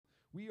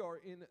We are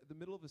in the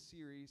middle of a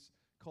series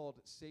called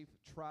Safe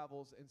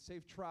Travels, and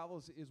Safe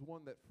Travels is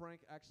one that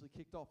Frank actually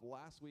kicked off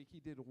last week. He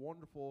did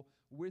wonderful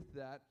with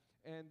that.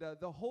 And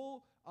the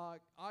whole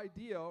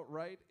idea,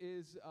 right,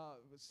 is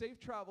Safe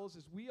Travels,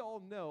 as we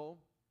all know,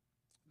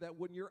 that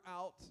when you're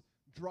out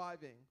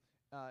driving,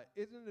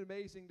 isn't it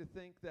amazing to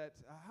think that,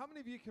 how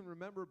many of you can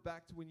remember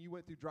back to when you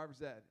went through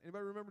driver's ed?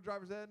 Anybody remember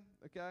driver's ed?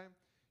 Okay.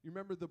 You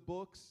remember the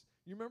books?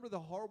 You remember the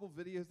horrible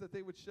videos that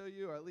they would show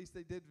you, or at least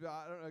they did,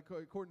 I don't know,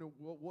 according to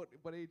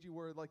what age you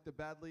were, like the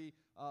badly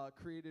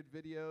created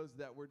videos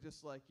that were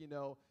just like, you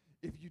know,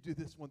 if you do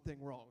this one thing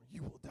wrong,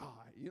 you will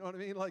die. You know what I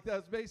mean? Like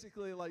that's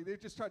basically like they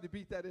just tried to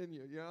beat that in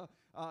you, you know?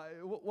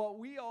 Well,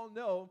 we all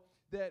know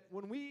that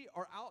when we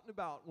are out and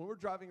about, when we're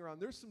driving around,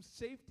 there's some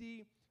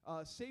safety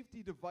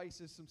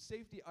devices, some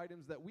safety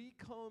items that we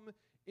come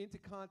into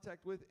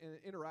contact with and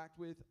interact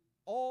with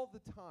all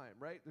the time,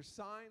 right? There's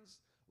signs,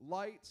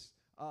 lights,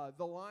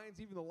 the lines,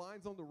 even the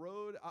lines on the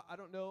road. I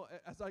don't know,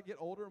 as I get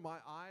older, my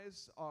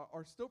eyes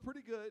are still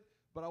pretty good,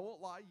 but I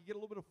won't lie, you get a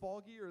little bit of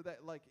foggy or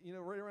that, like, you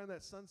know, right around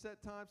that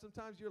sunset time,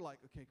 sometimes you're like,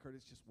 okay,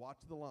 Curtis, just watch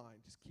the line.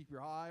 Just keep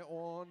your eye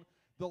on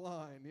the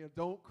line. You know,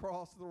 don't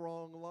cross the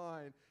wrong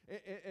line.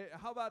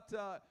 How about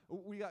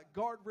we got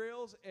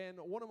guardrails, and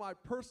one of my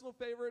personal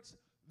favorites,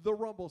 the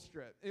rumble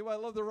strip.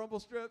 Anybody love the rumble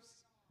strips?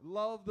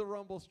 Love the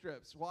rumble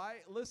strips. Why?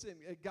 Listen,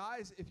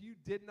 guys, if you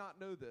did not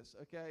know this,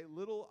 okay,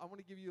 I want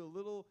to give you a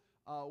little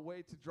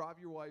way to drive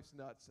your wife's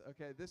nuts,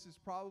 okay? This is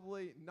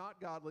probably not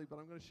godly, but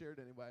I'm going to share it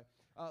anyway.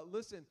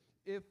 Listen,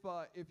 if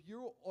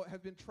you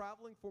have been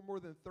traveling for more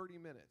than 30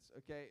 minutes,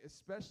 okay,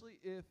 especially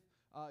if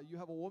you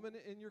have a woman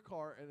in your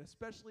car, and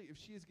especially if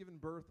she has given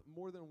birth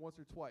more than once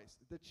or twice,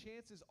 the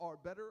chances are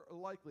better or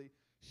likely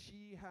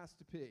she has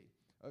to pee,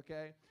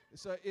 okay?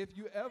 So if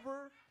you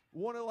ever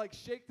want to like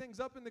shake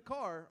things up in the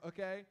car,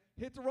 okay,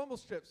 hit the rumble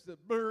strips.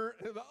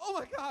 Oh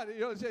my God,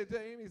 you know,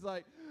 Amy's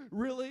like,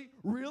 really?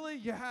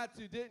 You had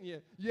to, didn't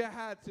you? You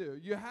had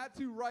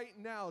to right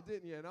now,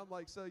 didn't you? And I'm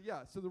like, so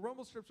yeah, so the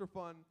rumble strips are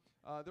fun.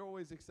 They're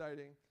always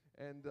exciting.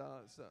 And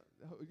so,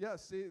 yeah,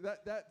 see,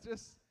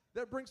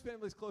 that brings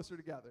families closer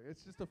together.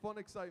 It's just a fun,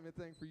 excitement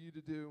thing for you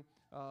to do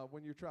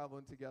when you're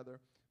traveling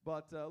together.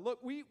 But look,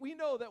 we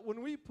know that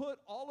when we put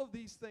all of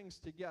these things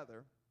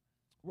together,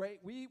 right,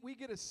 we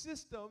get a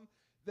system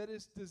that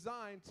is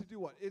designed to do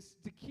what? It's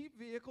to keep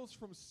vehicles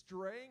from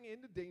straying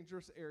into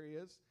dangerous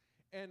areas.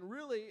 And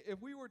really,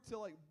 if we were to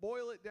like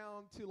boil it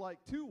down to like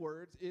two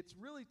words, it's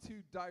really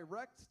to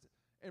direct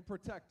and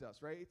protect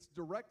us, right? It's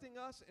directing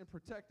us and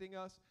protecting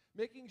us,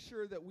 making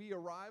sure that we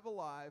arrive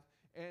alive.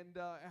 And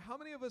how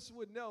many of us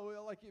would know,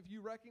 like if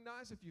you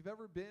recognize, if you've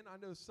ever been, I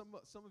know some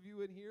of you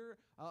in here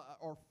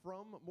are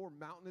from more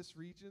mountainous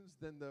regions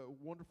than the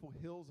wonderful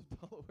hills of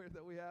Delaware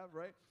that we have,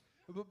 right?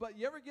 But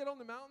you ever get on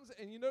the mountains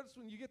and you notice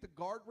when you get the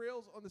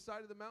guardrails on the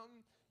side of the mountain,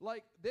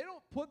 like they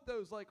don't put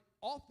those like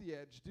off the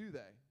edge, do they?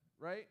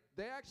 Right?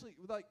 They actually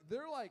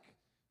they're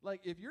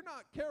like if you're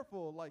not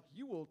careful, like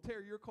you will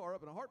tear your car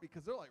up in a heartbeat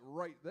because they're like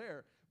right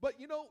there. But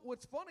you know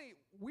what's funny?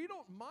 We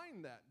don't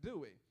mind that, do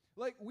we?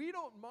 Like we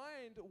don't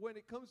mind when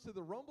it comes to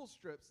the rumble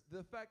strips,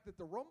 the fact that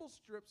the rumble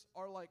strips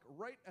are like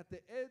right at the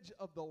edge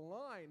of the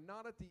line,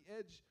 not at the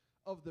edge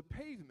of the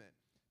pavement.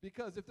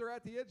 Because if they're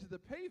at the edge of the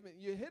pavement,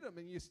 you hit them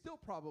and you still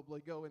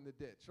probably go in the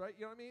ditch, right?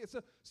 You know what I mean?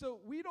 So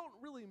we don't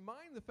really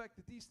mind the fact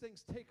that these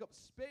things take up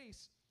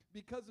space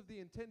because of the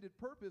intended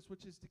purpose,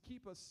 which is to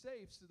keep us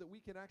safe so that we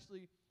can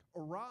actually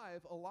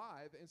arrive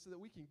alive and so that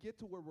we can get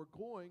to where we're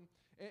going.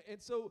 And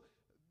so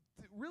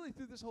really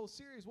through this whole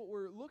series, what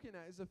we're looking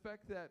at is the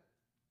fact that,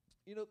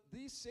 you know,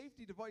 these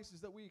safety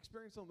devices that we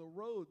experience on the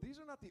road, these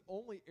are not the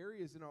only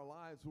areas in our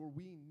lives where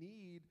we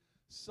need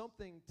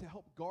something to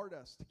help guard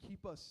us, to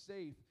keep us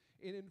safe.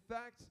 And in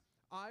fact,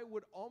 I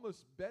would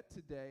almost bet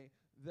today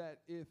that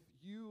if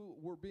you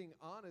were being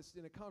honest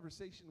in a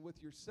conversation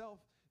with yourself,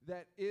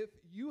 that if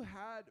you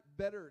had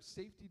better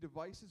safety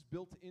devices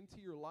built into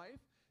your life,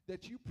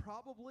 that you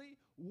probably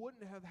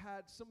wouldn't have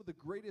had some of the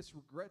greatest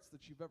regrets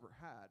that you've ever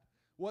had.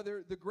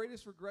 Whether the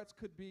greatest regrets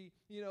could be,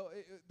 you know,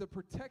 the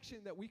protection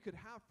that we could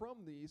have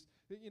from these,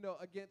 you know,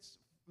 against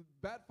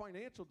bad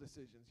financial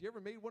decisions. You ever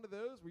made one of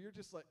those where you're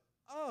just like,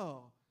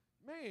 oh,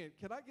 man,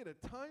 can I get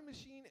a time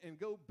machine and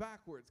go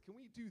backwards? Can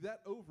we do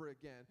that over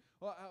again?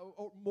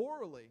 Or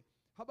morally,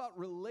 how about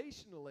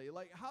relationally?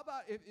 Like, how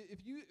about if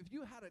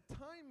you had a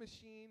time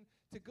machine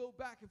to go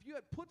back, if you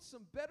had put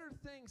some better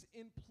things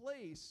in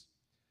place,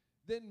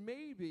 then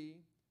maybe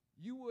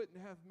you wouldn't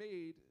have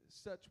made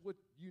such what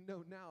you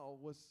know now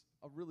was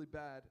a really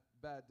bad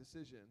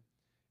decision.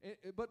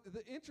 But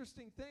the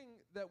interesting thing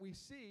that we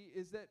see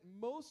is that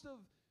most of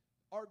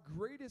our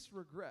greatest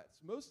regrets,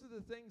 most of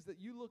the things that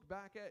you look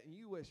back at and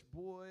you wish,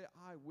 boy,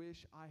 I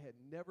wish I had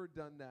never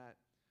done that.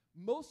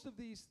 Most of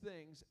these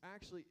things,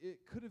 actually, it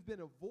could have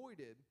been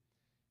avoided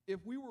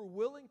if we were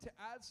willing to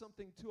add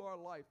something to our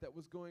life that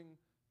was going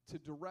to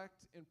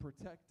direct and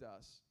protect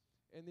us.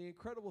 And the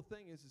incredible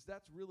thing is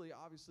that's really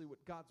obviously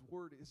what God's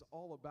Word is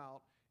all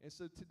about. And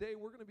so today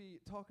we're going to be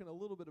talking a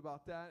little bit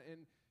about that.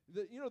 And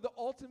the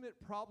ultimate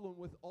problem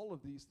with all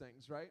of these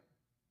things, right,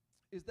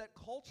 is that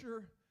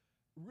culture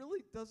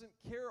really doesn't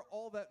care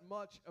all that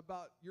much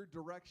about your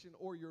direction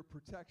or your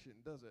protection,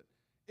 does it?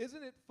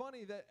 Isn't it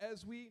funny that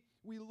as we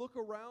look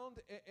around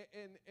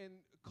and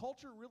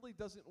culture really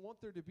doesn't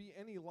want there to be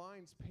any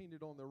lines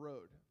painted on the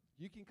road.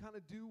 You can kind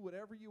of do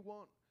whatever you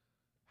want,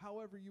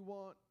 however you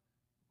want,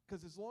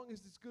 because as long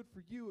as it's good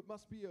for you, it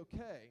must be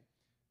okay.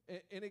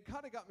 And it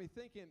kind of got me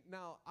thinking.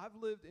 Now, I've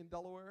lived in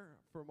Delaware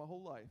for my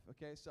whole life,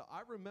 okay? So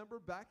I remember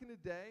back in the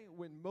day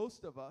when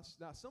most of us,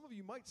 now some of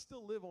you might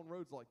still live on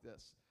roads like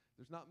this.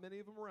 There's not many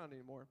of them around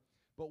anymore.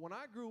 But when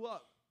I grew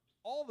up,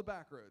 all the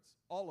back roads,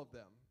 all of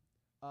them,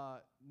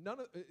 none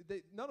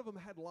of them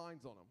had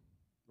lines on them,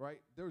 right?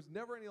 There was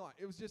never any line.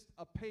 It was just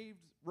a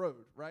paved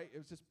road, right? It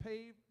was just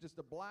paved, just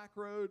a black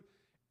road,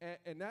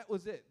 and that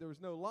was it. There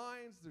was no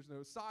lines. There's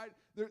no side.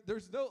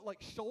 There's no,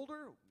 like,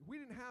 shoulder. We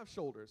didn't have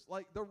shoulders.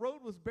 Like, the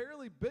road was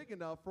barely big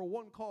enough for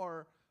one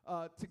car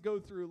to go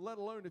through, let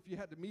alone if you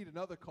had to meet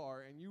another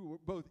car and you were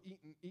both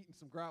eating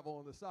some gravel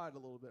on the side a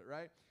little bit,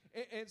 right?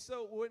 And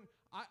so when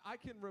I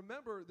can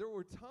remember there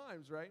were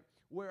times, right,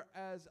 where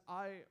as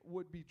I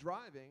would be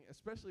driving,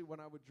 especially when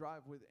I would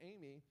drive with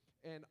Amy,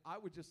 and I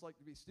would just like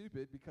to be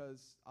stupid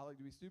because I like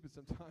to be stupid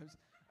sometimes,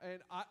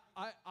 and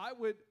I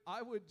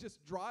would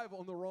just drive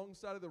on the wrong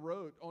side of the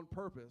road on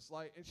purpose.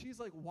 Like, and she's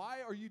like,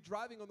 "Why are you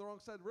driving on the wrong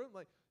side of the road?" I'm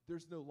like,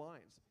 there's no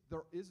lines.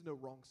 There is no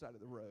wrong side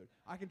of the road.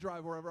 I can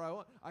drive wherever I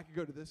want. I can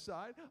go to this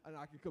side, and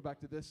I can go back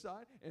to this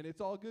side, and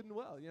it's all good and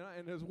well, you know.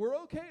 And we're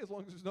okay as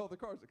long as there's no other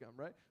cars that come,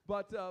 right?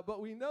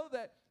 But we know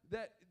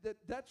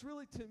that's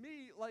really, to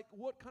me, like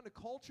what kind of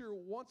culture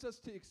wants us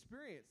to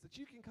experience. That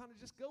you can kind of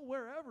just go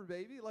wherever,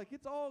 baby. Like,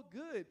 it's all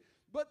good.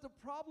 But the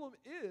problem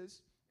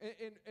is,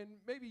 and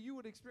maybe you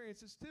would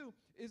experience this too,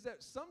 is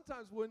that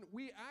sometimes when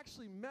we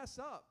actually mess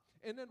up,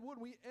 and then when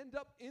we end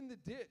up in the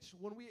ditch,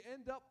 when we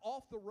end up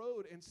off the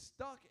road and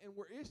stuck, and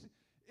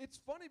it's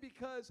funny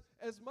because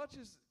as much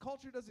as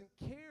culture doesn't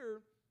care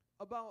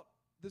about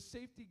the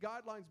safety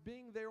guidelines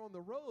being there on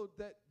the road,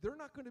 that they're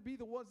not going to be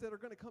the ones that are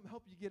going to come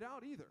help you get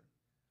out either.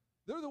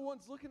 They're the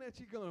ones looking at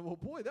you going, well,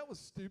 boy, that was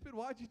stupid.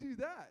 Why'd you do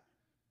that?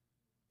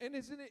 And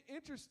isn't it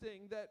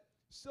interesting that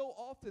so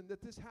often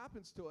that this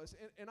happens to us?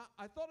 And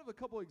I thought of a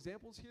couple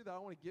examples here that I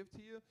want to give to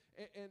you.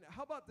 And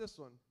how about this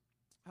one?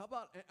 How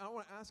about, I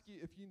want to ask you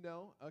if you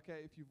know, okay,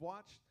 if you've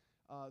watched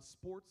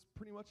sports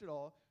pretty much at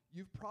all,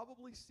 you've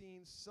probably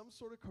seen some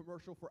sort of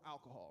commercial for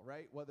alcohol,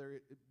 right? Whether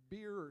it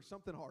beer or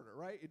something harder,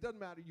 right? It doesn't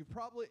matter. You've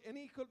probably,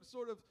 any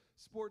sort of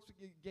sports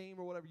game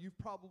or whatever, you've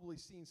probably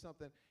seen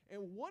something.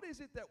 And what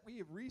is it that we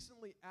have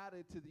recently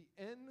added to the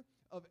end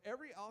of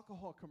every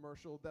alcohol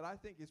commercial that I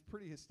think is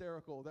pretty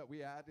hysterical that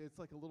we add? It's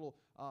like a little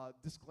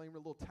disclaimer, a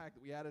little tag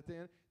that we add at the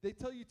end. They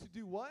tell you to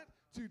do what?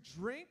 To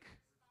drink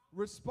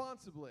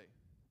responsibly.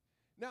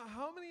 Now,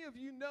 how many of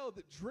you know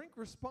that drink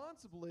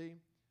responsibly,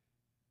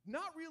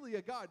 not really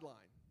a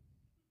guideline?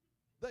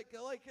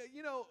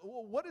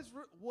 Well, what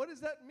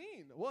does that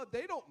mean? Well,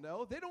 they don't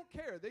know. They don't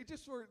care. They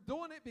just were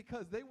doing it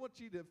because they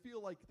want you to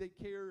feel like they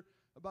care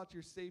about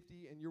your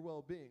safety and your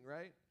well-being,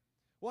 right?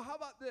 Well, how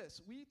about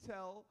this? We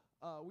tell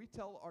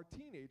our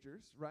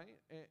teenagers, right?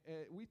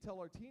 We tell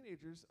our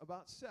teenagers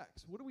about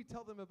sex. What do we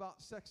tell them about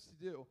sex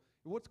to do?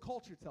 What's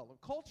culture tell them?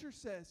 Culture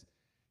says,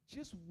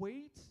 just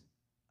wait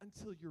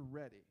until you're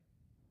ready.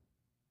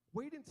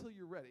 Wait until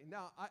you're ready.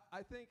 Now,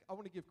 I think, I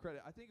want to give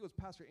credit. I think it was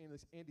Pastor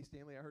Andy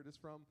Stanley I heard this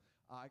from,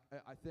 I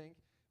think,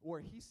 where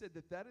he said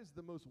that is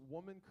the most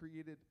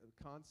woman-created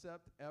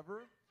concept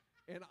ever.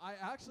 And I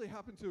actually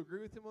happen to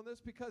agree with him on this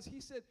because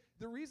he said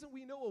the reason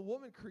we know a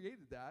woman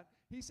created that,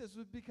 he says,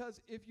 was because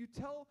if you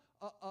tell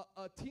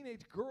a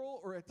teenage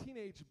girl or a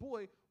teenage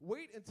boy,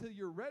 wait until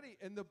you're ready,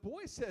 and the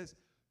boy says,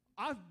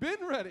 I've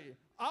been ready.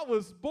 I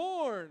was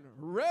born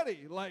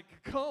ready. Like,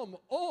 come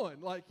on.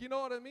 Like, you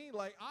know what I mean?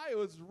 Like, I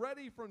was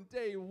ready from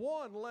day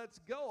one. Let's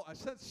go.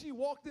 Since she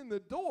walked in the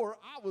door,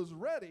 I was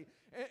ready.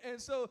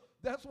 And so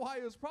that's why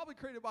it was probably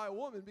created by a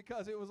woman,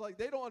 because it was like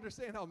they don't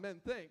understand how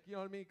men think. You know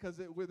what I mean? Because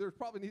there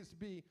probably needs to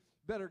be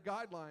better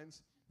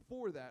guidelines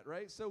for that,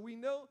 right? So we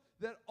know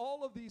that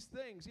all of these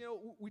things, you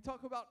know, we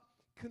talk about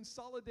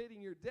consolidating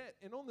your debt.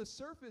 And on the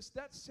surface,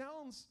 that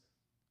sounds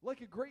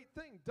like a great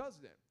thing,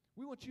 doesn't it?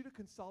 We want you to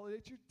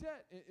consolidate your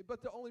debt.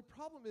 But the only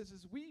problem is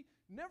we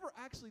never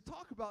actually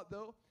talk about,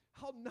 though,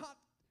 how not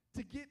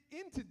to get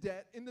into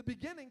debt in the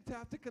beginning to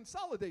have to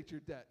consolidate your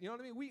debt. You know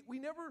what I mean? We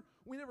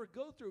never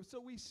go through. So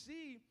we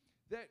see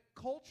that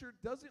culture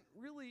doesn't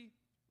really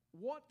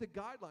want the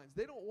guidelines.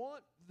 They don't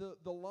want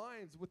the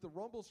lines with the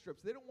rumble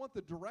strips. They don't want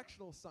the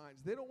directional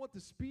signs. They don't want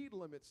the speed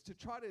limits to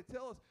try to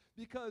tell us,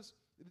 because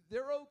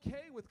they're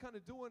okay with kind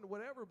of doing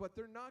whatever, but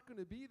they're not going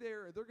to be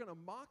there. They're going to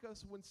mock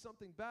us when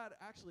something bad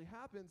actually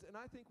happens. And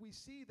I think we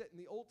see that in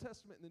the Old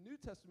Testament and the New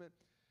Testament,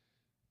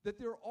 that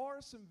there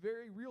are some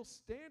very real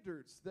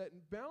standards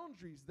and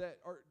boundaries that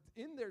are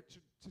in there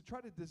to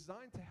try to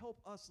design to help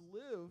us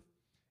live.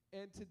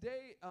 And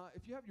today,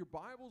 if you have your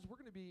Bibles, we're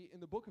going to be in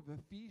the book of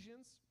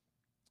Ephesians.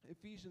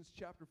 Ephesians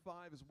chapter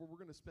 5 is where we're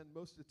going to spend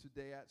most of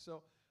today at.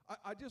 So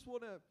I just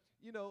want to,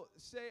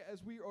 say,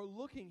 as we are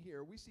looking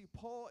here, we see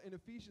Paul in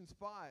Ephesians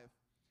 5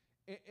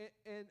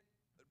 And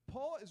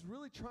Paul is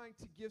really trying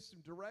to give some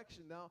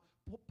direction. Now,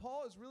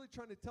 Paul is really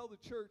trying to tell the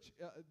church,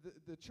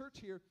 the church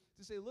here,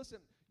 to say, listen,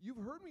 you've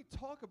heard me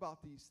talk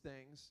about these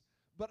things,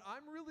 but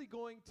I'm really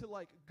going to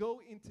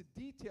go into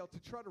detail to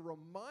try to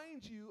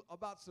remind you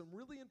about some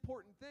really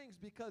important things,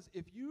 because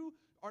if you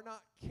are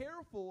not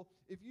careful,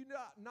 if you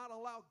not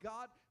allow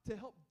God to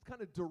help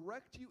kind of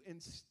direct you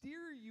and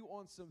steer you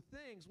on some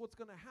things, what's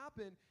going to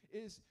happen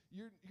is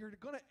you're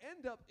going to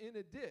end up in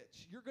a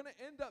ditch. You're going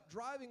to end up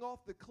driving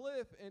off the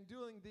cliff and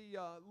doing the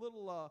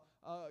little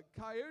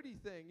coyote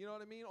thing, you know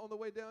what I mean, on the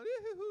way down,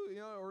 you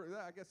know, or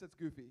I guess that's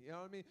goofy, you know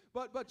what I mean?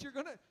 But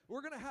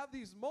we're going to have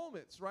these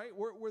moments, right,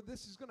 where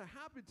this is going to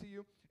happen to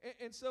you.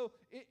 And so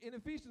in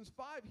Ephesians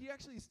 5, he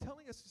actually is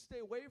telling us to stay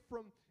away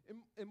from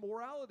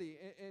immorality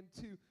and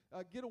to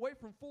get away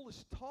from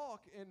foolish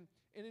talk. And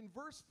in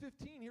verse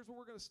 15, here's where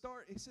we're going to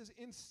start. He says,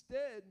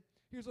 instead,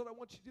 here's what I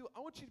want you to do. I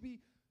want you to be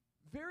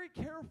very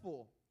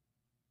careful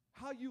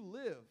how you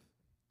live.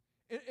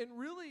 And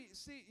really,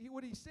 see,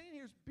 what he's saying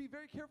here is be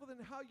very careful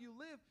in how you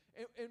live.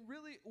 And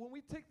really, when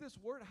we take this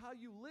word, how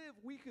you live,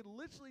 we could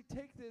literally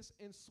take this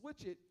and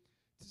switch it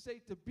to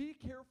say to be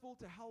careful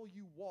to how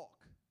you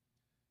walk.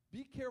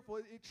 Be careful.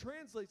 It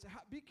translates,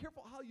 be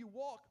careful how you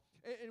walk.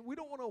 And we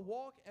don't want to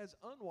walk as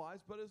unwise,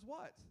 but as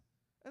what?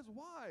 As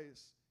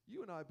wise.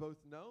 You and I both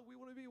know we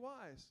want to be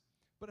wise.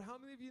 But how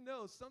many of you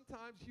know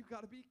sometimes you've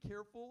got to be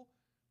careful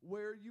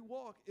where you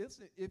walk?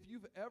 Listen, if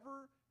you've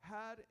ever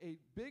had a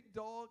big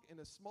dog in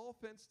a small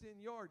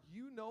fenced-in yard,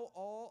 you know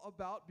all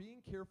about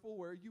being careful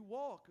where you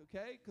walk,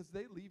 okay? Because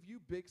they leave you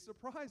big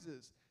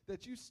surprises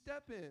that you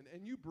step in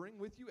and you bring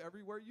with you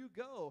everywhere you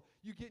go.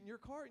 You get in your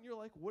car and you're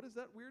like, what is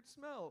that weird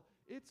smell?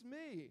 It's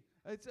me.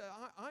 It's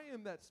I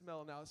am that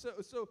smell now.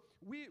 So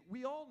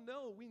we all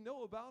know, we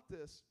know about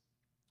this.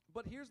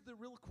 But here's the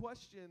real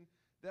question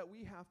that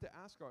we have to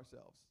ask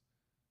ourselves.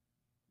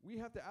 We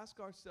have to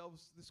ask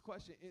ourselves this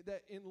question,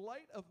 that in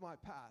light of my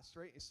past,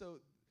 right? So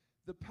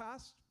the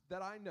past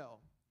that I know,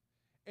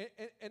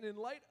 and in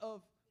light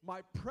of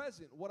my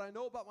present, what I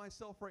know about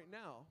myself right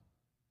now,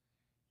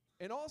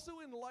 and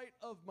also in light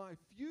of my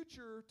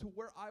future to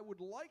where I would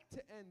like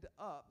to end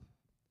up,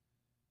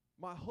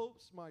 my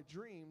hopes, my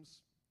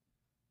dreams,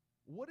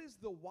 what is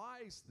the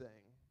wise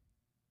thing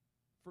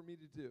for me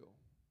to do?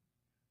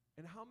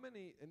 And how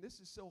many, and this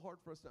is so hard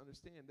for us to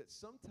understand, that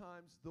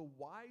sometimes the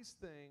wise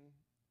thing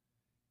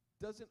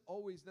doesn't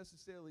always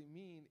necessarily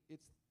mean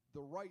it's the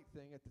right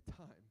thing at the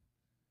time.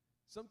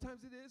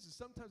 Sometimes it is, and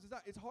sometimes it's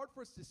not. It's hard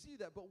for us to see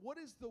that, but what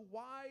is the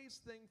wise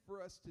thing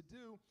for us to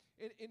do?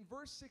 In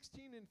verse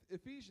 16 in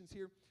Ephesians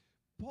here,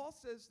 Paul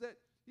says that,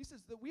 he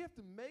says that we have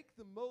to make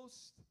the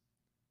most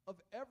of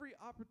every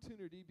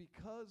opportunity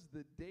because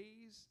the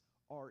days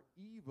are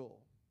evil.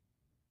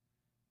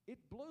 It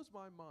blows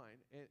my mind,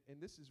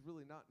 and this is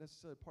really not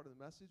necessarily part of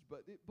the message,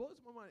 but it blows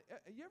my mind.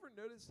 You ever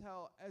notice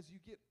how as you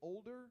get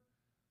older,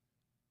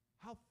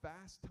 how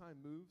fast time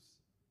moves?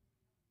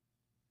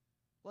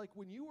 Like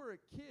when you were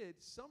a kid,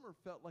 summer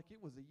felt like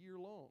it was a year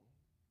long.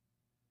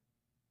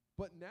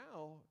 But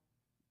now,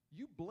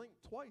 you blink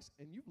twice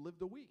and you've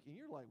lived a week, and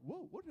you're like,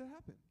 whoa, what did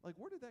happen? Like,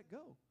 where did that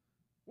go?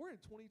 We're in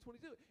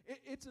 2022.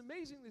 It's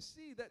amazing to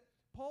see that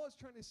Paul is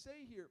trying to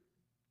say here,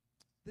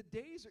 the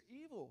days are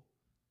evil.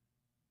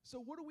 So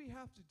what do we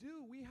have to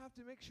do? We have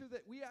to make sure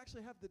that we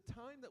actually have the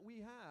time that we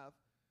have,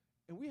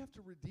 and we have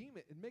to redeem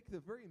it and make the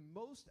very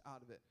most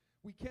out of it.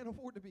 We can't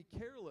afford to be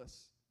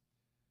careless.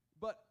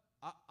 But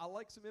I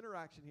like some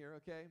interaction here,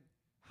 okay?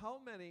 How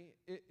many,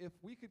 if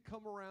we could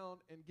come around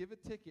and give a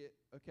ticket,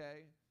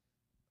 okay,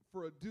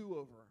 for a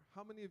do-over,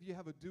 how many of you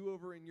have a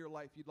do-over in your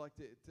life you'd like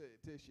to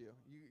issue?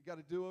 You got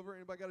a do-over?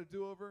 Anybody got a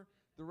do-over?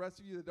 The rest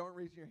of you that don't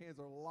raise your hands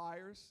are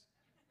liars.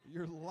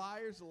 You're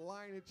liars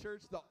lying in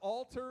church. The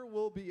altar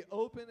will be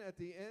open at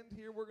the end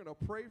here. We're going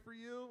to pray for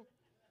you.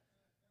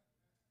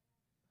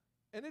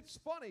 And it's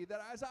funny that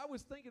as I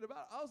was thinking about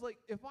it, I was like,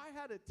 if I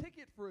had a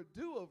ticket for a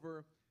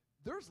do-over,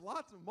 there's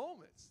lots of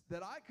moments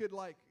that I could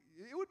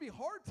it would be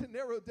hard to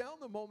narrow down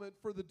the moment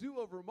for the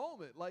do-over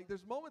moment. Like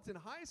there's moments in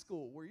high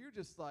school where you're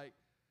just like,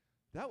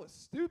 that was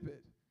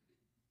stupid.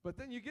 But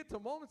then you get to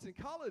moments in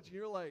college and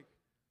you're like,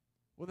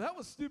 well, that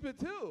was stupid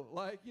too.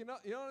 Like, you know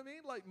what I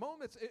mean? Like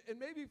moments, and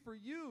maybe for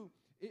you,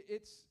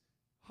 it's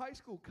high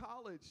school,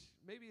 college.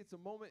 Maybe it's a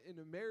moment in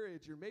a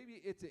marriage, or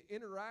maybe it's an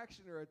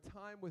interaction or a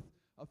time with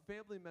a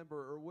family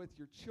member or with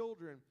your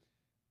children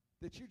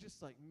that you're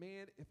just like,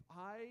 man, if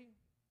I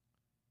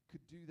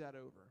could do that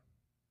over,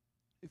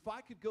 if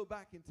I could go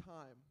back in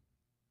time.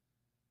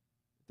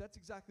 That's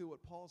exactly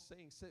what Paul's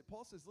saying.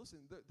 Paul says, listen,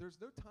 there's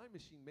no time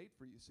machine made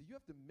for you, so you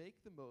have to make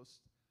the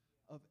most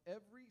of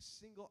every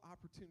single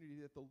opportunity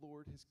that the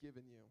Lord has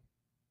given you.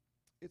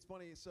 It's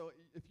funny, so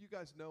if you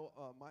guys know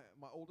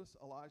my oldest,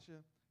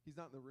 Elijah, he's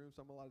not in the room,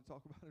 so I'm allowed to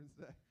talk about him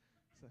today.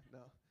 So,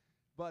 no.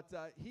 But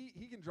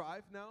he can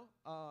drive now,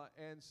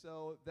 and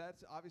so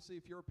that's obviously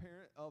if you're a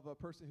parent of a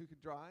person who can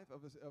drive,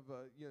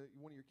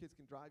 one of your kids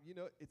can drive,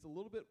 it's a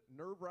little bit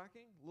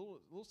nerve-wracking, a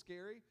little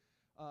scary.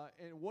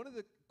 And one of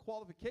the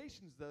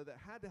qualifications, though, that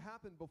had to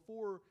happen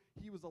before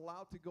he was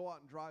allowed to go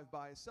out and drive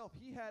by himself.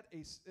 He had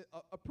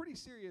a pretty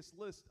serious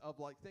list of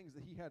like things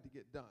that he had to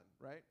get done,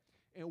 right?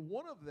 And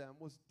one of them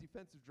was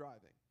defensive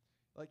driving.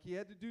 Like he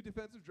had to do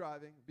defensive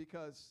driving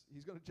because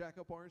he's going to jack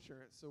up our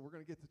insurance, so we're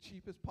going to get the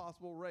cheapest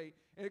possible rate.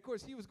 And of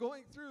course, he was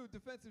going through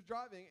defensive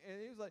driving,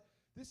 and he was like,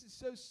 "This is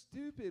so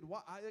stupid.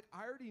 Why?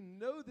 I already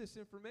know this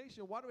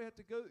information. Why do we have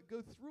to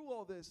go through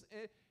all this?"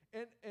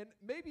 And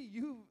maybe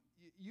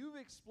you've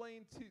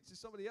explained to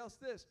somebody else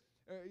this,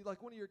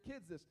 like one of your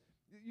kids this.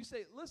 You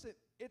say, "Listen,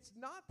 it's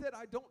not that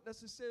I don't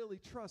necessarily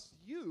trust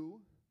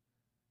you,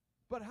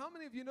 but how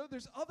many of you know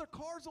there's other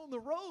cars on the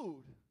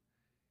road?"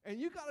 And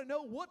you got to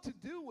know what to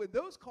do when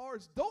those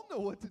cars don't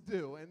know what to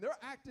do, and they're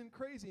acting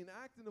crazy and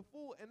acting a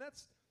fool. And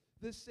that's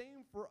the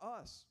same for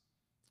us.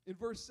 In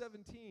verse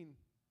 17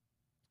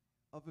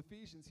 of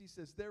Ephesians, he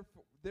says,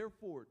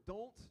 Therefore,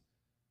 don't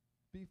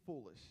be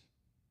foolish,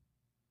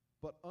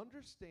 but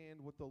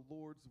understand what the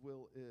Lord's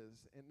will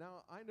is. And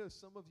now I know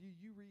some of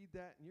you read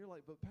that, and you're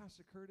like, but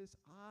Pastor Curtis,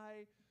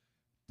 I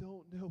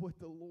don't know what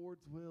the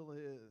Lord's will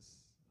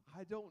is.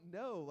 I don't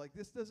know. Like,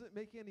 this doesn't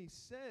make any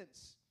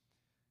sense.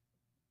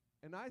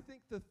 And I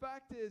think the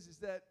fact is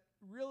that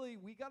really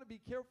we got to be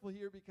careful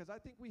here, because I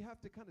think we have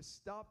to kind of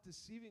stop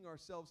deceiving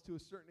ourselves to a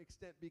certain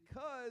extent,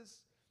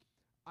 because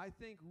I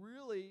think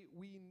really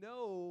we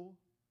know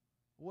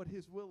what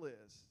his will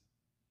is.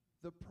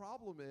 The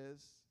problem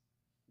is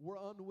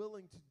we're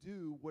unwilling to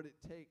do what it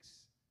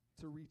takes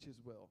to reach his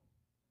will.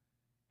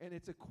 And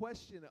it's a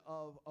question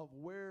of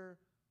where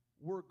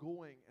we're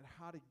going and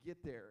how to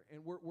get there.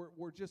 And we're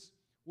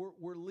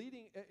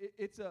leading.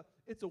 It's a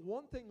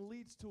one thing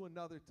leads to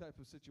another type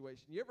of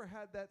situation. You ever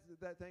had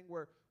that thing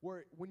where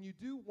when you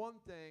do one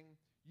thing,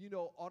 you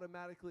know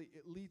automatically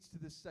it leads to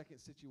the second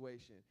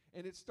situation,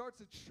 and it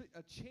starts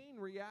a chain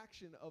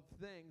reaction of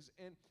things.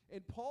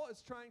 And Paul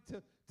is trying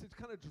to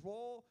kind of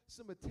draw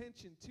some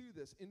attention to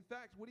this. In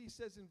fact, what he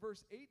says in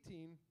verse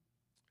 18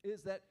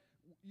 is that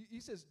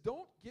he says,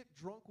 "Don't get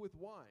drunk with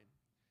wine."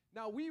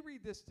 Now we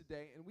read this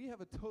today, and we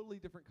have a totally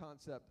different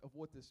concept of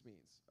what this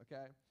means.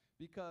 Okay.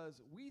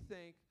 Because we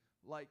think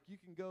like you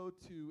can go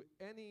to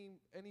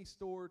any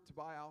store to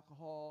buy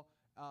alcohol.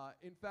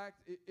 In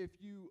fact, if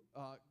you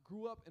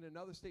grew up in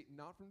another state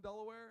not from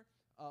Delaware,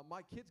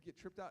 my kids get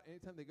tripped out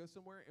anytime they go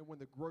somewhere, and when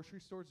the grocery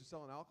stores are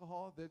selling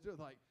alcohol, they're just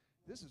like,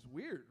 "This is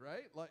weird,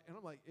 right?" Like, and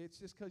I'm like, "It's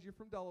just because you're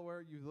from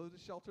Delaware, you lived a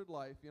sheltered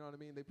life, you know what I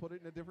mean? They put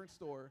it in a different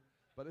store,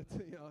 but it's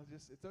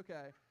it's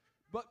okay."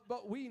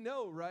 But we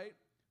know, right?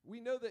 We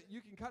know that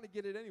you can kind of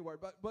get it anywhere.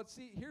 But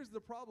see, here's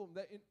the problem,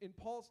 that in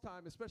Paul's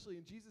time, especially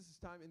in Jesus'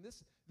 time, in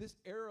this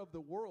era of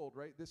the world,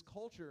 right, this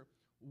culture,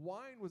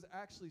 wine was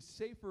actually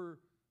safer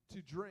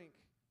to drink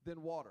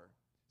than water.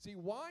 See,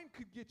 wine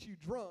could get you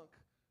drunk,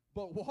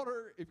 but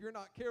water, if you're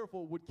not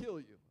careful, would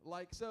kill you.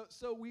 Like,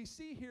 so we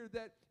see here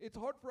that it's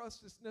hard for us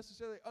to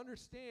necessarily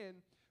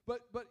understand,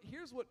 but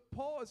here's what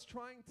Paul is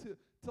trying to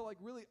like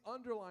really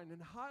underline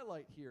and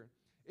highlight here.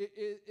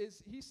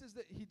 He says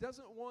that he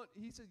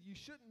said you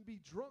shouldn't be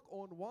drunk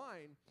on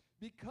wine,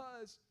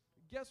 because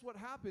guess what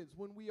happens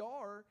when we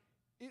are?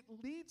 It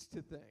leads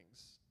to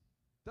things,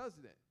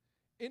 doesn't it?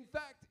 In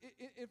fact,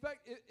 if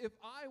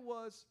I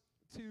was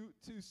to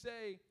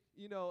say,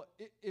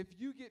 if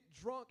you get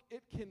drunk,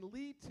 it can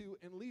lead to,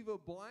 and leave a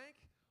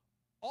blank,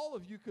 all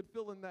of you could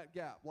fill in that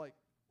gap like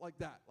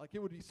that. Like,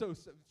 it would be so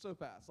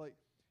fast. Like,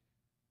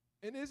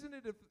 and isn't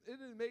it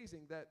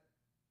amazing that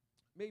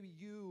maybe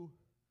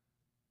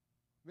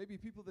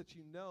people that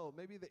you know,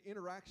 maybe the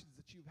interactions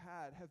that you've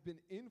had have been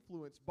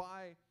influenced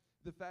by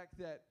the fact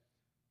that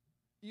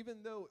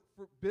even though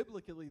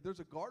biblically there's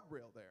a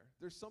guardrail there,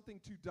 there's something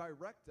to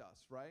direct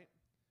us, right?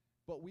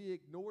 But we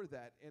ignore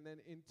that, and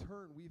then in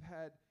turn we've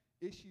had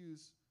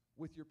issues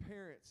with your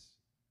parents,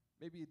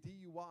 maybe a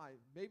DUI,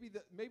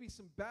 maybe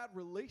some bad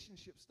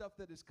relationship stuff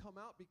that has come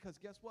out because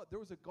guess what? There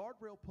was a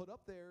guardrail put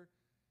up there,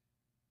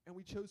 and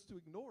we chose to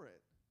ignore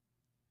it.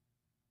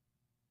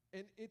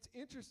 And it's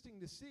interesting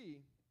to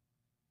see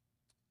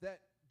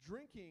that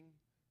drinking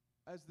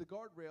as the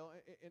guardrail,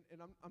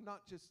 and I'm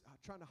not just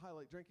trying to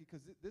highlight drinking,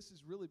 because this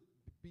is really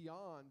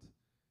beyond.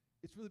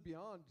 It's really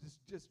beyond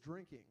just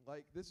drinking.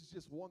 Like, this is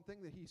just one thing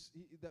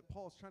that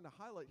Paul's trying to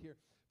highlight here.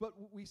 But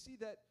we see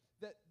that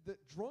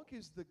drunk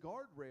is the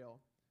guardrail,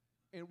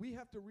 and we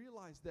have to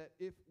realize that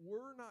if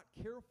we're not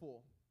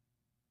careful,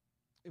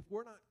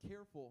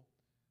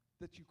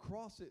 that you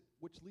cross it,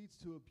 which leads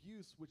to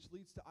abuse, which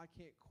leads to I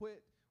can't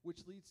quit,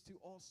 which leads to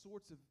all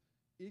sorts of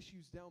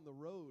issues down the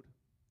road.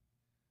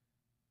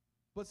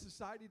 But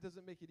society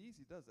doesn't make it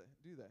easy,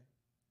 do they?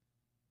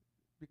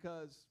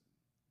 Because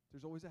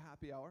there's always a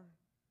happy hour.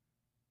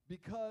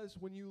 Because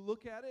when you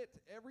look at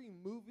it, every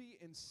movie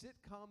and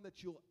sitcom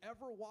that you'll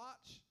ever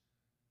watch,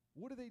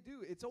 what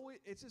do? It's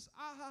just,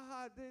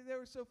 they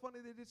were so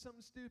funny, they did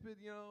something stupid,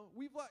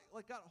 We've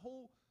like got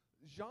whole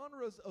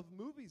genres of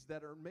movies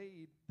that are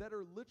made that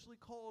are literally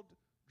called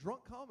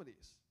drunk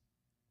comedies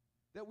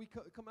that we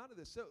come out of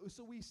this.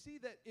 So we see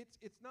that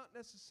it's not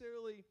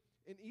necessarily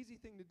an easy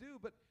thing to do,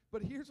 but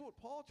But here's what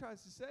Paul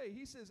tries to say.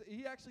 He says,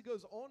 he actually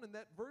goes on in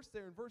that verse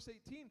there, in verse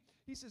 18.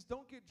 He says,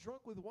 don't get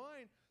drunk with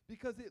wine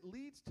because it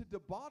leads to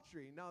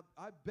debauchery. Now,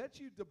 I bet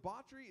you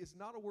debauchery is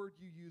not a word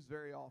you use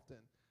very often.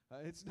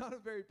 It's not a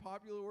very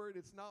popular word.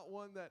 It's not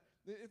one that,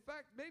 in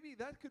fact, maybe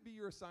that could be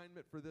your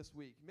assignment for this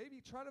week.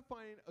 Maybe try to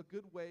find a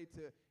good way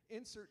to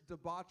insert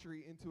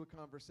debauchery into a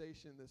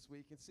conversation this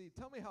week and see,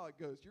 tell me how it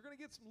goes. You're going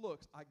to get some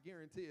looks, I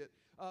guarantee it.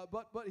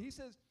 But he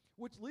says,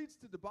 which leads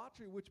to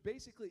debauchery, which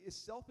basically is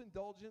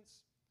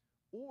self-indulgence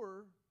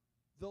or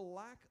the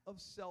lack of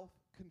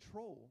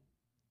self-control.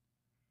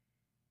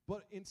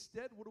 But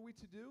instead, what are we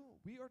to do?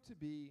 We are to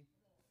be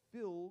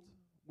filled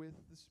with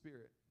the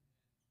Spirit.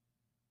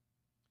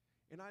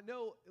 And I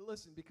know,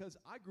 listen, because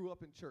I grew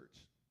up in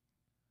church,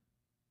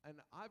 and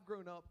I've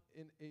grown up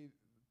in a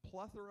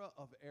plethora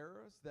of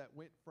eras that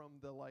went from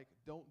the, like,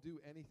 don't do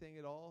anything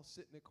at all,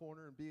 sit in a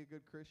corner and be a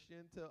good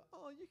Christian, to,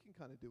 oh, you can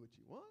kind of do what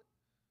you want.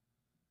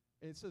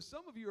 And so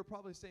some of you are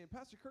probably saying,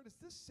 Pastor Curtis,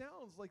 this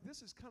sounds like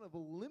this is kind of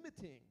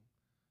limiting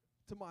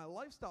to my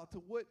lifestyle, to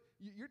what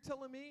you're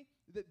telling me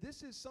that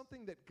this is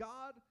something that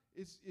God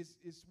is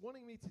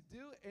wanting me to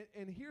do.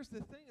 And here's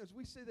the thing, as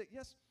we say that,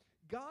 yes,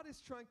 God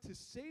is trying to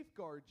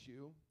safeguard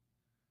you,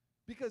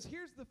 because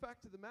here's the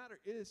fact of the matter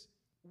is,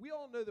 we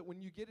all know that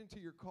when you get into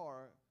your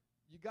car,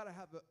 you got to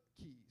have the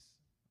keys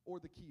or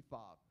the key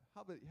fob.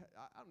 I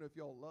don't know if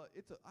y'all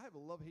I have a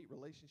love-hate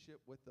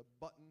relationship with the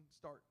button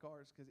start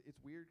cars, because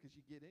it's weird, because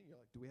you get in, you're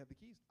like, do we have the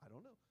keys? I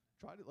don't know.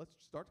 Let's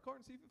start the car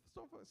and see if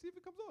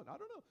it comes on. I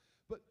don't know.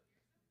 But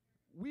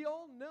we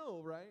all know,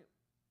 right,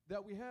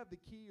 that we have the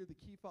key or the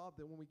key fob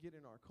that when we get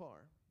in our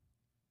car,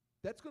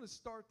 that's going to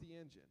start the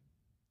engine.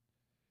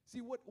 See,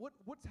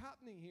 what's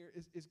happening here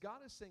is God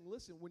is saying,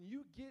 listen, when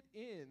you get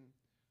in,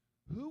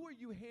 who are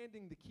you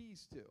handing the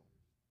keys to?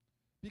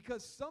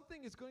 Because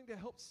something is going to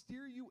help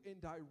steer you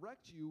and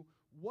direct you.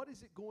 What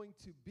is it going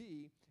to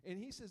be?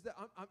 And he says that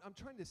I'm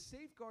trying to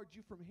safeguard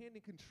you from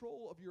handing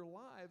control of your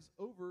lives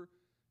over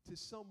to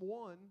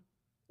someone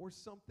or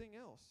something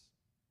else.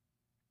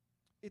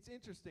 It's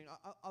interesting.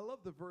 I love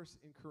the verse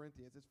in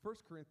Corinthians. It's 1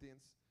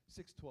 Corinthians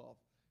 6:12.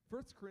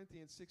 1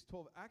 Corinthians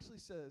 6:12 actually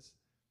says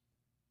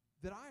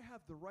that I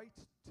have the right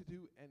to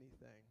do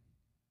anything.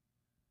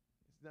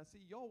 Now, see,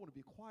 y'all want to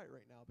be quiet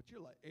right now, but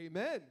you're like,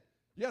 amen.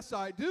 Yes,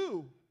 I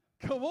do.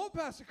 Come on,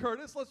 Pastor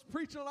Curtis, let's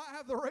preach on I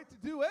have the right to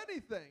do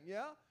anything,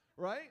 yeah?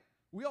 Right?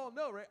 We all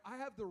know, right? I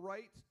have the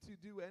right to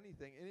do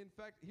anything. And in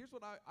fact, here's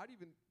what I'd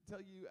even tell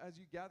you as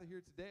you gather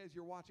here today, as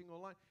you're watching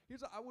online.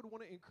 Here's what I would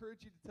want to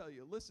encourage you to tell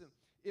you. Listen,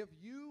 if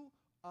you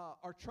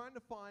are trying to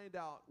find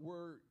out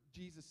where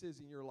Jesus is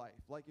in your life,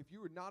 like if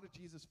you are not a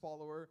Jesus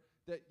follower,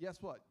 that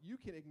guess what? You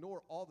can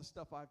ignore all the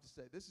stuff I have to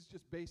say. This is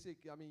just basic.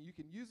 I mean, you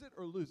can use it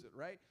or lose it,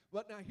 right?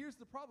 But now here's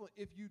the problem.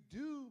 If you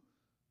do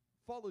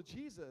follow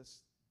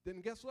Jesus,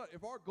 then guess what?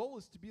 If our goal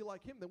is to be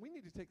like him, then we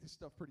need to take this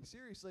stuff pretty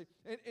seriously.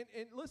 And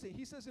listen,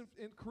 he says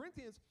in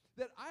Corinthians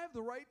that I have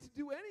the right to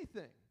do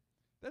anything.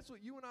 That's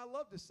what you and I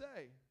love to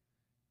say.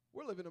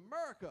 We're living in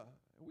America,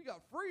 and we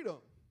got freedom.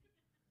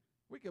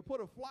 We can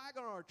put a flag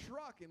on our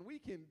truck, and we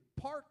can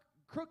park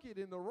crooked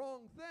in the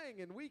wrong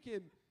thing, and we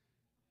can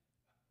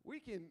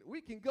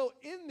go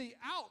in the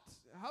out.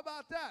 How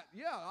about that?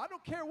 Yeah, I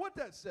don't care what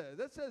that says.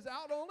 That says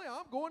out only.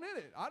 I'm going in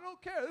it. I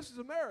don't care. This is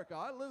America.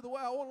 I live the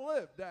way I want to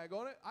live.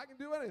 Daggone it. I can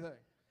do anything.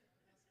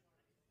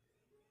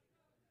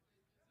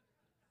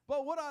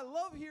 But what I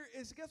love here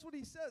is, guess what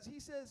he says?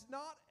 He says,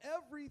 not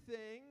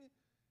everything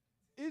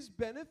is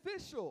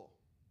beneficial.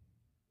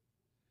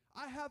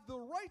 I have the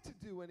right to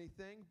do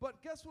anything,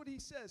 but guess what he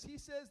says? He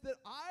says that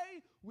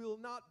I will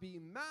not be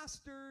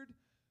mastered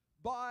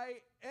by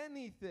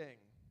anything.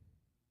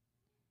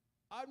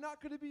 I'm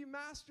not going to be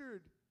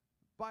mastered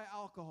by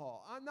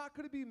alcohol. I'm not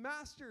going to be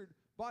mastered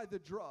by the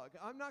drug.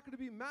 I'm not going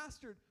to be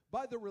mastered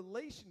by the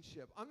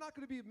relationship. I'm not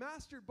going to be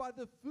mastered by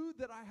the food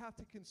that I have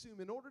to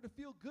consume in order to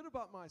feel good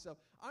about myself.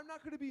 I'm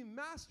not going to be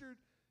mastered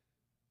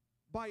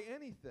by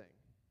anything.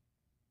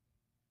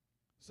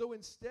 So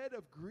instead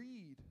of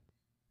greed,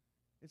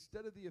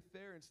 instead of the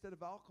affair, instead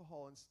of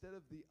alcohol, instead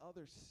of the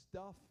other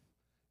stuff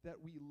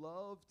that we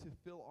love to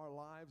fill our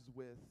lives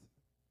with,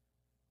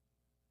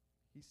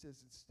 he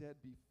says instead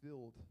be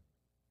filled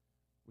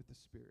with the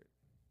Spirit.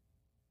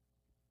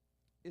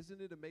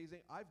 Isn't it amazing?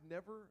 I've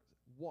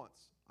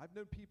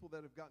known people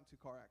that have gotten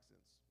into car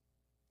accidents,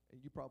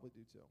 and you probably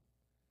do too.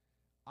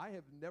 I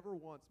have never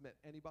once met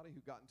anybody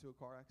who got into a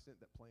car accident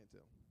that planned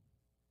to.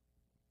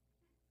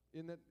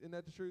 Isn't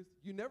that the truth?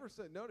 You never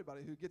know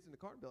anybody who gets in the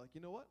car and be like,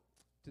 you know what?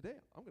 Today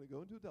I'm going to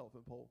go into a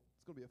telephone pole.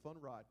 It's going to be a fun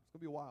ride. It's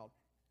going to be wild.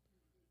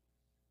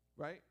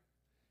 Right?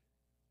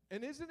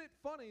 And isn't it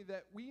funny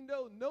that we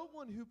know no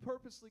one who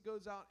purposely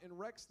goes out and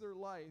wrecks their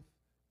life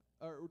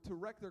or to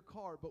wreck their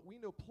car, but we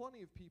know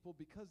plenty of people,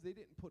 because they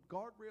didn't put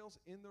guardrails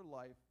in their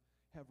life,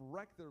 have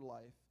wrecked their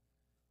life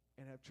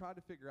and have tried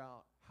to figure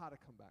out how to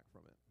come back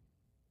from it.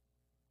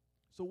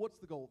 So what's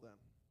the goal then?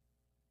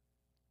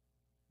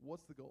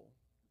 What's the goal?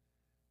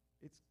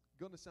 It's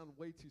going to sound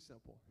way too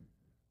simple.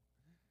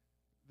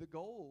 The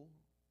goal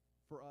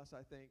for us,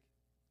 I think,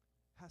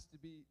 has to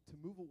be to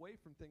move away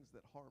from things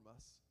that harm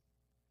us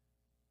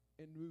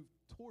and move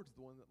towards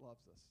the one that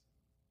loves us.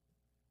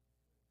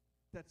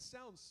 That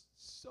sounds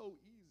so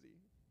easy,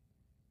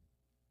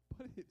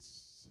 but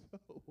it's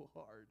so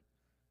hard.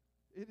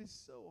 It is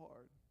so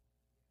hard.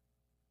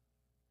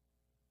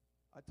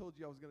 I told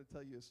you I was going to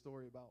tell you a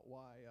story about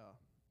why,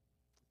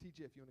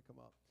 TJ, if you want to come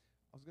up,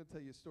 I was going to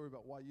tell you a story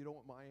about why you don't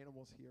want my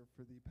animals here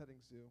for the petting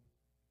zoo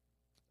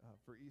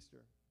for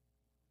Easter.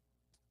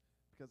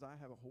 Because I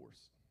have a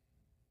horse.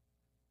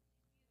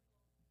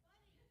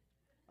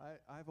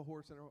 I have a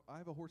horse, and I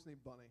have a horse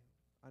named Bunny.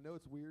 I know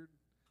it's weird.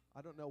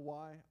 I don't know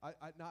why.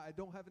 I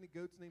don't have any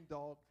goats named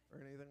Dog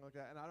or anything like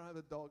that, and I don't have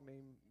a dog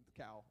named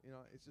Cow. You know,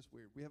 it's just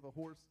weird. We have a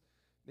horse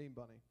named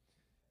Bunny,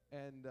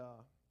 and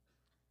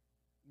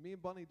me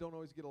and Bunny don't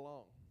always get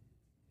along.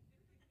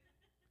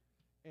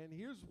 And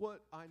here's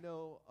what I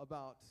know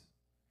about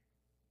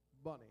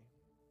Bunny.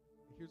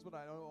 Here's what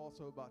I know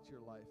also about your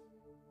life.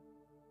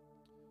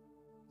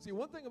 See,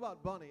 one thing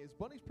about Bunny is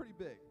Bunny's pretty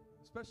big,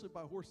 especially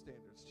by horse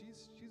standards.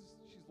 She's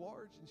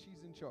large and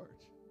she's in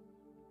charge.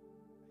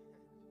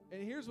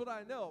 And here's what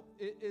I know,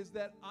 is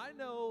that I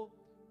know,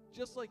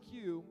 just like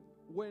you,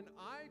 when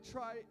I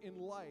try in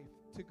life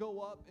to go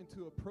up and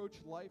to approach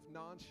life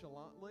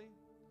nonchalantly,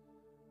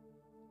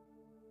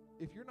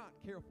 if you're not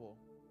careful,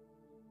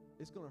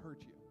 it's going to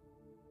hurt you.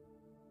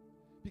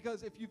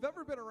 Because if you've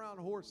ever been around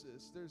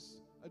horses,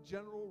 there's a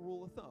general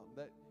rule of thumb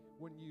that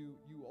when you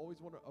always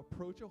want to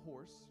approach a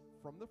horse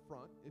from the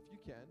front, if you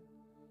can,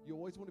 you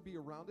always want to be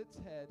around its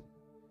head,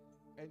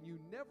 and you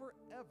never,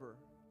 ever,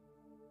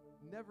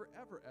 never,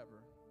 ever,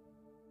 ever,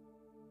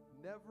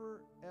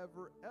 never,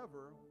 ever,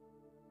 ever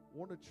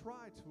want to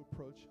try to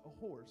approach a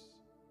horse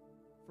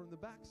from the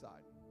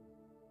backside.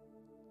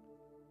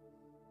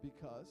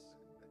 Because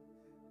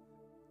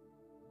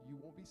you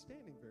won't be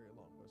standing very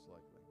long, most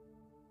likely.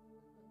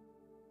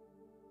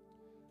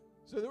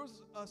 So there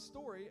was a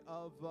story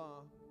of,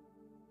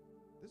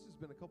 this has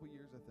been a couple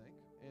years, I think,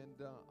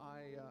 and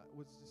I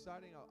was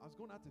deciding, I was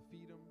going out to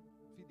feed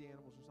the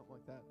animals or something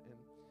like that,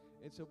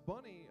 and so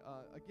Bunny,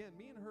 again,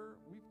 me and her,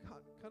 we've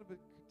got kind of a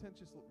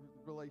contentious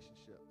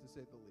relationship, to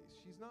say the least.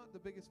 She's not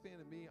the biggest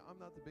fan of me, I'm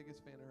not the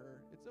biggest fan of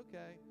her. It's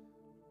okay.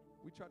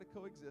 We try to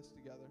coexist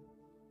together.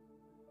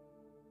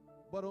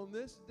 But on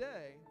this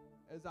day,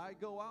 as I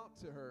go out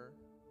to her,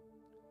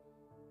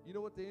 you know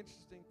what the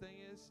interesting thing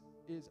is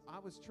I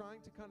was trying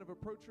to kind of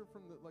approach her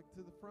from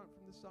to the front,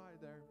 from the side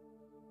there.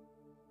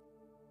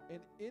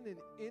 And in an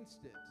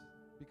instant,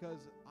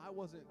 because I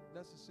wasn't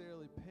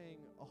necessarily paying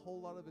a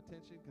whole lot of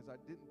attention because I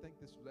didn't think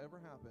this would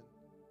ever happen,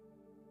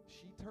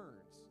 she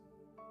turns,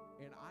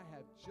 and I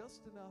have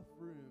just enough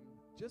room,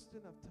 just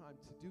enough time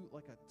to do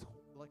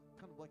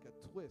kind of like a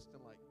twist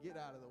and get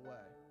out of the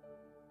way.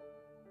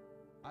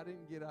 I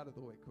didn't get out of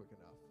the way quick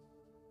enough.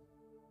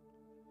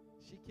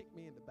 She kicked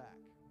me in the back,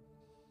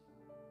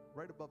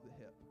 right above the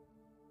hip.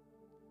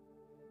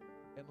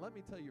 And let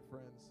me tell you,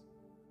 friends,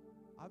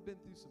 I've been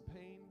through some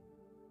pain,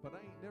 but I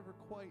ain't never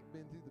quite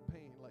been through the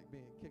pain like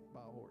being kicked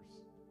by a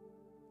horse.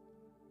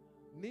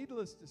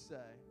 Needless to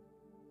say,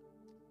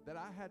 that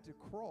I had to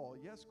crawl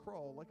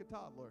like a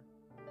toddler,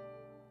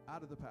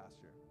 out of the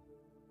pasture,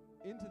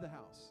 into the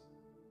house,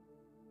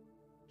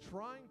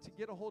 trying to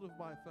get a hold of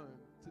my phone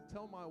to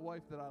tell my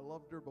wife that I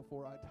loved her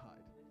before I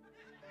died.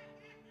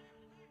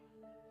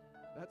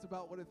 That's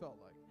about what it felt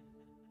like.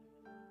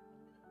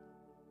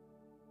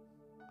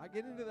 I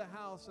get into the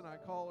house and I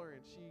call her,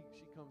 and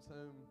she comes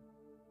home,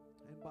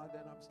 and by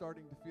then I'm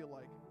starting to feel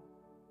like,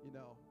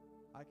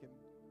 I can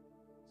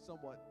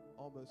somewhat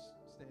almost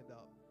stand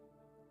up.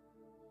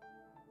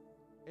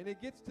 And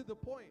it gets to the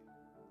point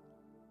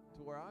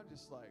to where I'm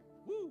just like,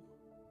 woo.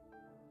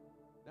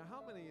 Now,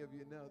 how many of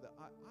you know that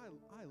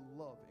I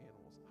love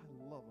animals? I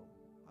love them.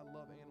 I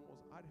love animals.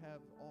 I'd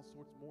have all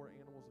sorts more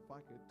animals if I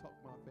could talk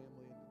my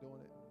family into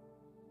doing it.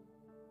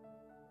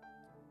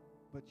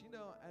 But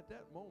at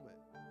that moment,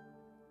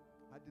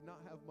 I did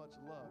not have much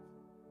love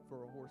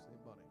for a horse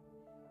named Bunny.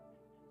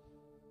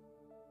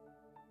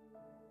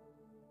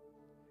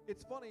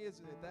 It's funny,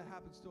 isn't it? That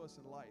happens to us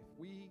in life.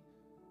 We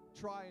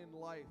try in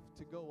life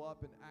to go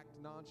up and act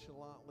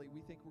nonchalantly.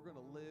 We think we're going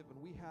to live,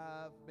 and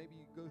maybe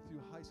you go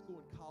through high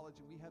school and college,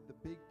 and we have the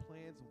big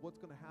plans of what's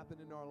going to happen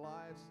in our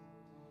lives.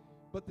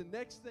 But the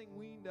next thing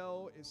we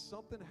know is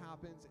something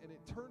happens, and it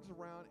turns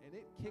around, and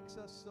it kicks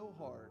us so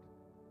hard,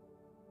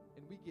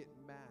 and we get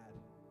mad.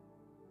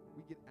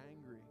 We get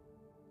angry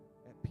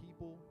at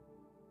people,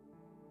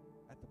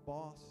 at the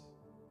boss,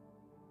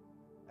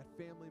 at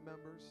family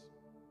members,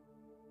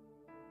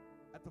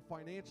 at the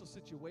financial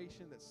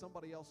situation that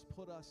somebody else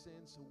put us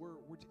in. So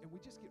we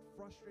just get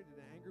frustrated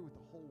and angry with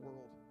the whole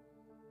world.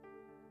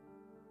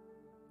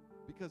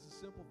 Because the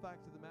simple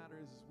fact of the matter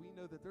is we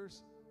know that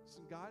there's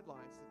some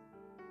guidelines that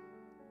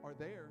are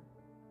there.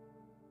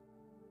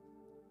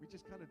 We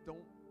just kind of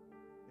don't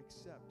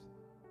accept.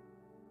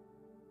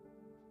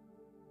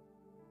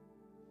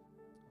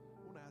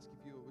 I want to ask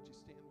if would you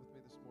stand with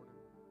me this morning?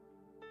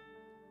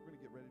 We're going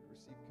to get ready to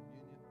receive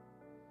communion.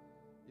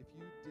 If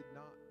you did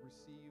not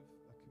receive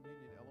a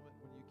communion element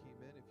when you came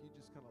in, if if you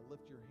just kind of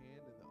lift your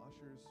hand and the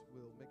ushers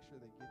will make sure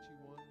they get you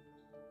one.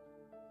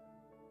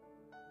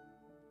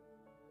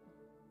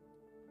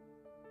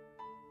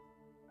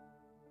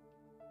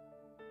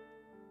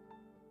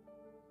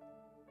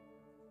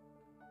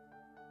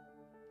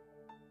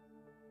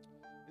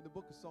 In the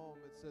book of Psalm,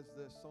 it says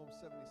this, Psalm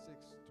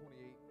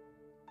 76:28.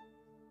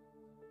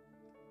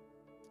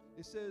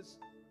 It says,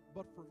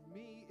 "But for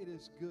me it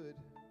is good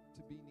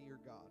to be near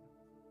God,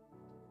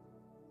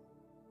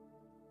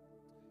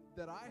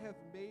 that I have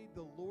made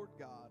the Lord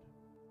God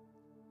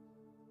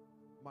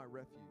my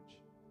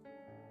refuge.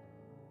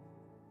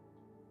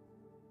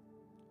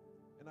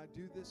 And I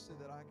do this so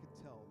that I could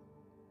tell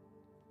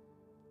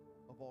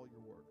of all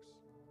your works."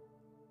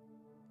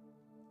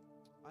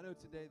 I know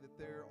today that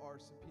there are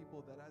some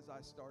people that as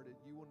I started,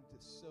 you wanted to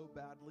so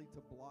badly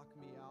to block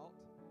me out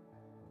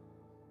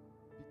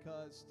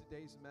because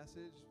today's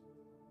message,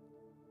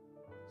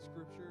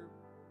 Scripture,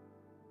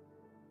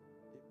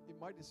 it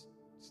might have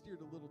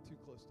steered a little too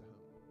close to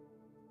home.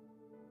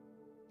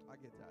 I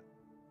get that.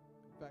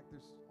 In fact,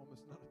 there's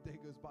almost not a day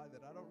goes by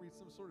that I don't read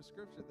some sort of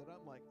Scripture that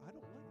I'm like, I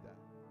don't like that.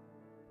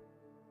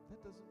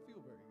 That doesn't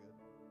feel very good.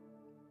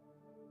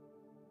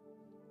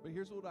 But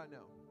here's what I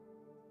know.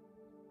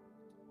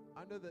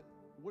 I know that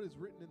what is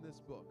written in this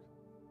book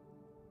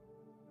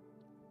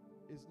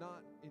is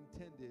not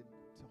intended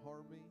to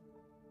harm me,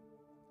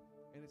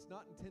 and it's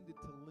not intended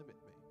to limit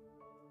me.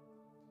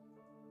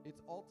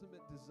 Its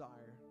ultimate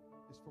desire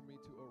is for me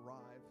to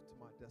arrive to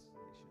my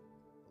destination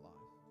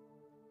alive.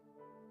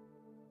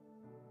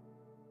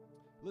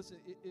 Listen,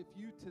 if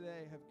you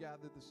today have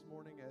gathered this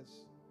morning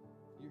as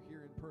you're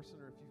here in person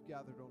or if you've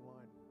gathered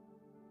online,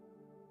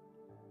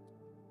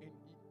 and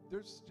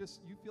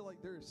you feel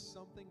like there is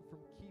something from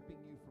keeping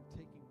you from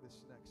taking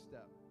this next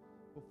step.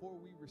 Before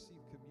we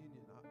receive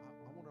communion,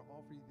 I want to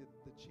offer you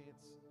the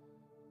chance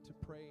to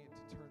pray and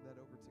to turn that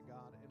over to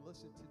God. And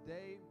listen,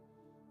 today,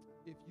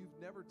 if you've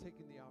never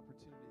taken the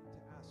opportunity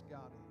to ask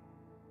God,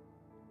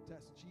 to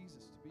ask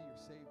Jesus to be your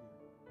Savior,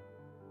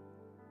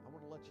 I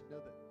want to let you know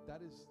that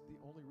that is the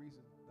only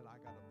reason that I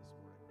got up this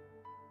morning.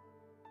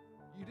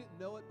 You didn't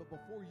know it, but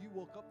before you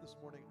woke up this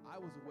morning, I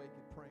was awake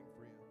and praying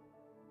for you.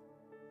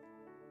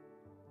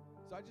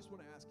 So I just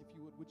want to ask, if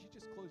you would you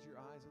just close your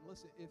eyes and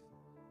listen? If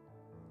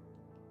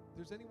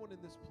there's anyone in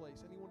this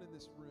place, anyone in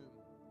this room,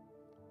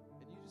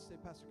 and you just say,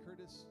 Pastor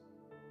Curtis,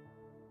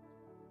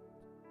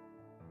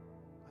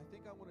 I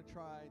think I want to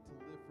try to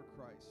live for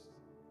Christ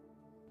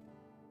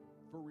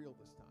for real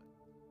this time.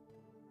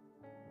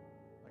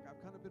 Like,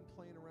 I've kind of been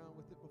playing around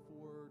with it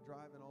before,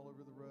 driving all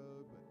over the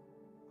road, but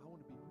I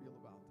want to be real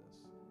about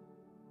this.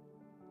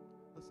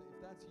 Listen, if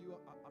that's you,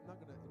 I'm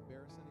not going to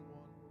embarrass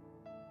anyone.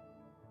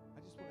 I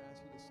just want to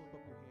ask you to slip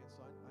up your hand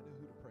so I know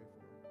who to pray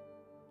for. Okay.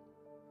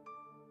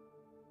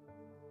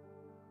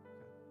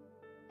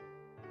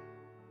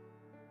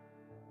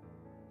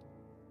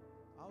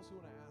 I also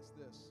want to ask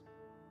this.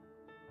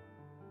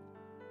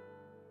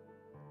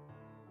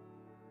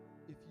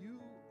 If you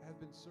have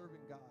been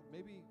serving God,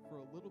 maybe for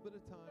a little bit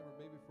of time or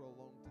maybe for a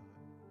long time,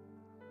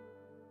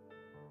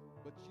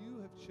 but you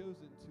have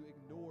chosen to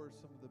ignore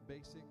some of the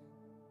basic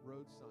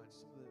road signs,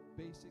 some of the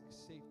basic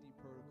safety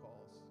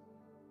protocols,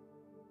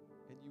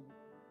 and you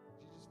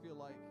just feel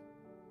like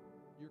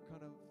you're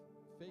kind of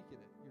faking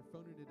it, you're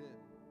phoning it in,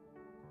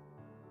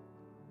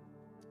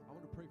 I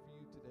want to pray for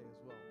you today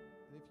as well.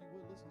 And if you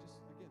would, listen,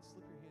 just again,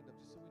 slip your hand up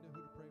just so we know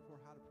who to pray for,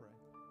 how to pray.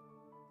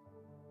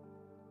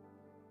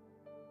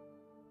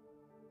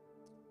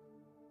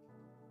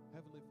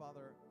 Heavenly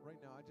Father, right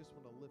now I just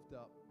want to lift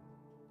up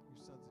your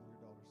sons and your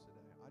daughters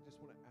today. I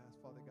just want to ask,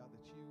 Father God,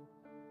 that you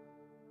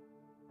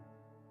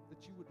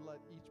would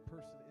let each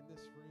person in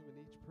this room and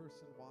each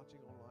person watching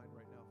online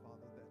right now,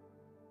 Father, that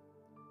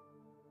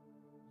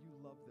you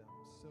love them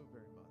so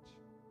very much.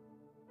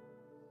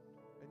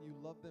 And you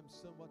love them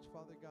so much,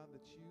 Father God,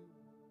 that you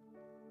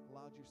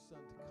allowed your Son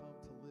to come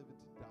to live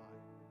and to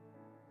die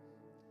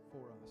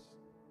for us.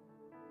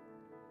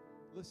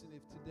 Listen,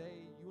 if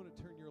today you want to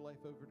turn your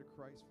life over to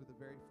Christ for the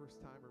very first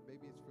time, or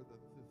maybe it's for the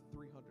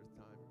 300th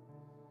time,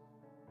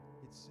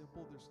 it's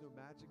simple. There's no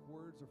magic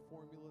words or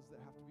formulas that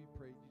have to be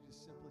prayed. You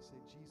just simply say,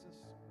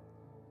 Jesus,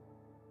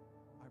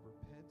 I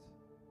repent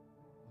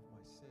of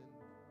my sin,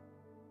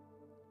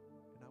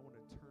 and I want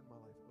to turn my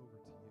life over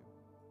to you.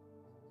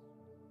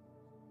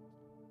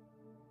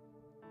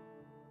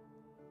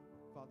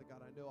 Father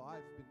God, I know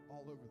I've been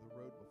all over the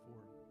road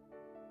before,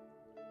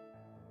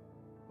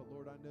 but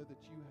Lord, I know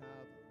that you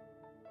have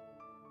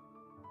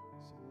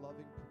some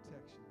loving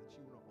protection that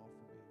you want to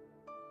offer me.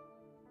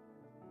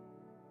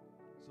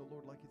 So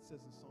Lord, like it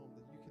says in Psalm,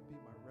 that you can be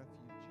my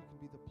refuge. You can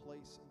be the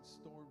place in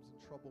storms and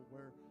trouble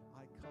where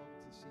I come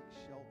to seek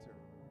shelter.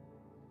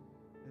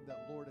 And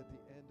that, Lord, at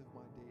the end of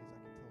my days, I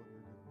can tell of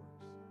your good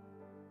works.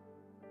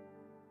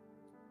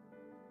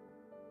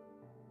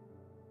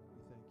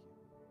 We thank you.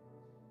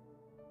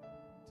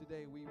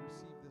 Today we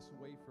receive this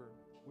wafer,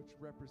 which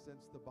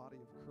represents the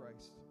body of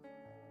Christ.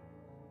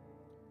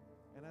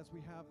 And as we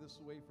have this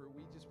wafer,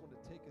 we just want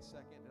to take a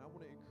second, and I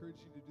want to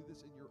encourage you to do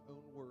this in your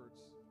own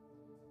words,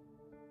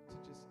 to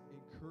just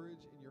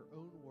encourage in your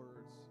own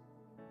words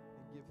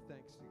and give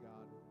thanks to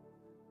God.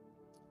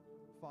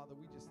 Father,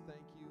 we just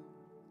thank you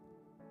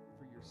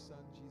for your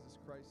Son, Jesus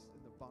Christ,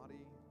 and the body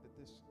that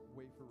this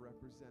wafer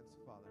represents,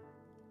 Father.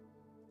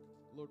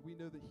 Lord, we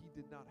know that he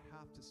did not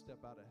have to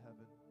step out of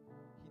heaven.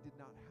 He did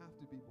not have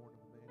to be born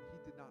of a man.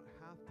 He did not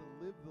have to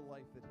live the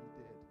life that he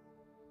did.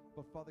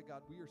 But Father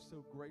God, we are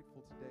so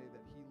grateful today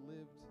that he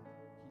lived,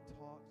 he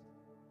taught,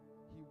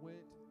 he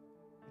went,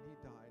 and he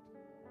died.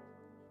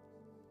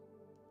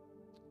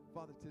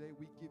 Father, today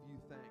we give you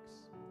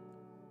thanks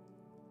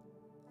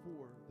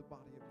for the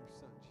body of your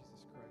Son,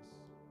 Jesus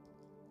Christ,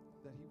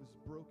 that he was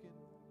broken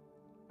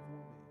for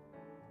me.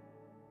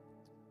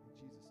 In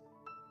Jesus'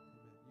 name,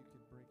 amen. You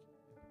can break and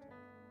partake.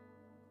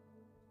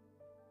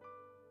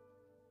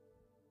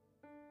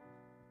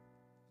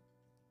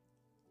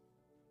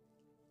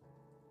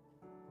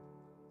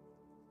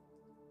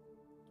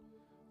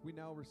 We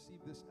now receive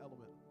this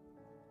element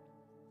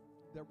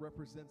that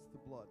represents the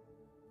blood.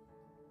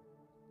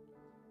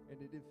 And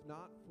if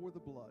not for the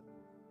blood,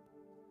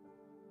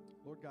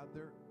 Lord God,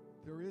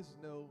 there is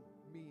no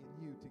me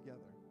and you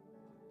together.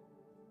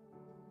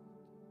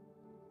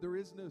 There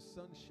is no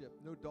sonship,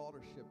 no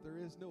daughtership. There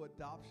is no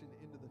adoption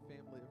into the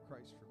family of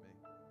Christ for me.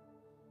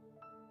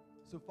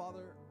 So,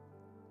 Father,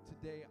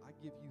 today I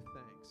give you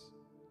thanks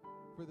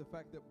for the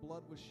fact that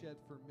blood was shed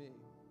for me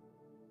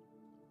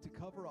to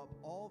cover up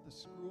all the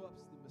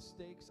screw-ups, the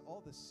mistakes,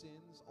 all the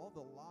sins, all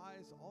the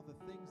lies, all the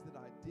things that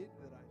I did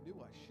that I knew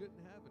I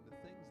shouldn't have, and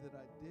the things that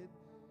I did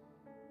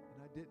and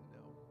I didn't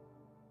know.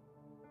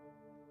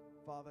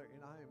 Father,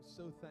 and I am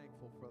so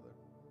thankful, Father,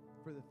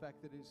 for the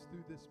fact that it is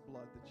through this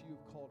blood that you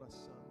have called us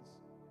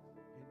sons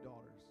and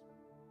daughters.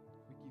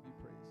 We give you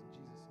praise.